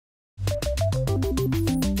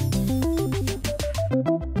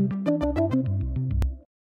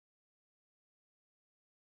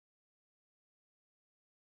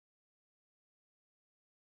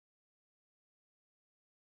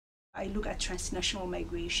I look at transnational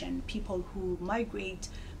migration, people who migrate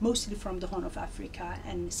mostly from the Horn of Africa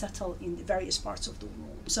and settle in the various parts of the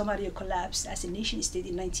world. Somalia collapsed as a nation state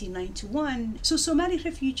in 1991. So Somali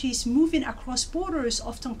refugees moving across borders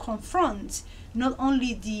often confront not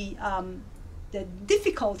only the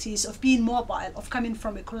difficulties of being mobile, of coming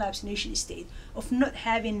from a collapsed nation state, of not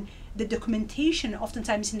having the documentation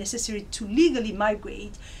oftentimes necessary to legally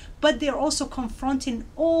migrate, but they're also confronting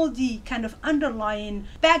all the kind of underlying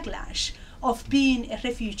backlash of being a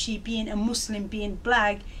refugee, being a Muslim, being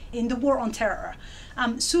black in the war on terror.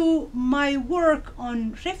 So my work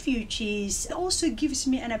on refugees also gives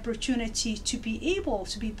me an opportunity to be able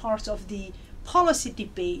to be part of the policy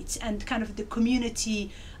debates and kind of the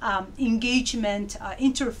community engagement,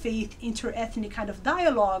 interfaith, interethnic kind of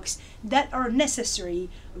dialogues that are necessary.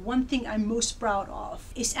 One thing I'm most proud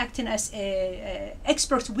of is acting as an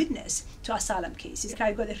expert witness to asylum cases.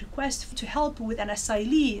 I got a request to help with an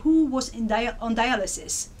asylee who was on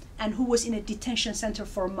dialysis and who was in a detention center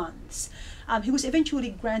for months. He was eventually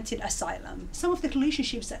granted asylum. Some of the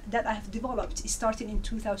relationships that I have developed starting in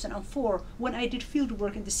 2004 when I did field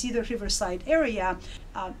work in the Cedar Riverside area.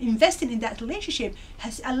 Investing in that relationship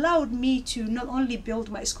has allowed me to not only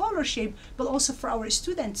build my scholarship, but also for our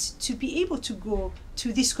students to be able to go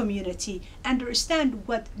to this community, understand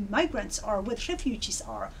what migrants are, what refugees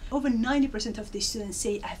are. Over 90% of the students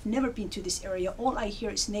say, I've never been to this area. All I hear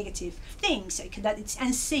is negative things, like that it's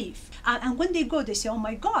unsafe. And when they go, they say, oh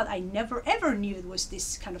my God, I never ever knew it was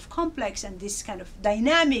this kind of complex and this kind of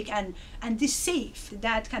dynamic and this safe.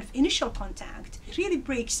 That kind of initial contact really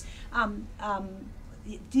breaks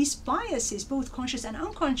these biases, both conscious and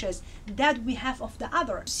unconscious, that we have of the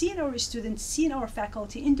other. Seeing our students, seeing our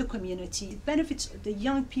faculty in the community, it benefits the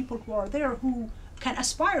young people who are there who can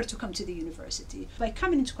aspire to come to the university. By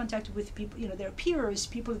coming into contact with people, their peers,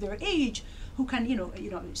 people their age, who can,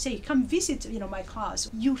 say, come visit, my class.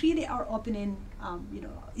 You really are opening,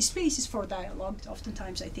 spaces for dialogue.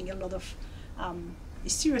 Oftentimes, I think a lot of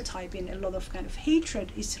stereotyping, a lot of kind of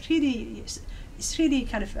hatred is really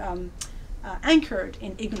kind of anchored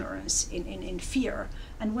in ignorance, in fear.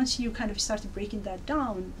 And once you kind of start breaking that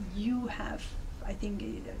down, you have, I think,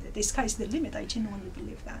 the sky's the limit. I genuinely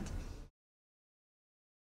believe that.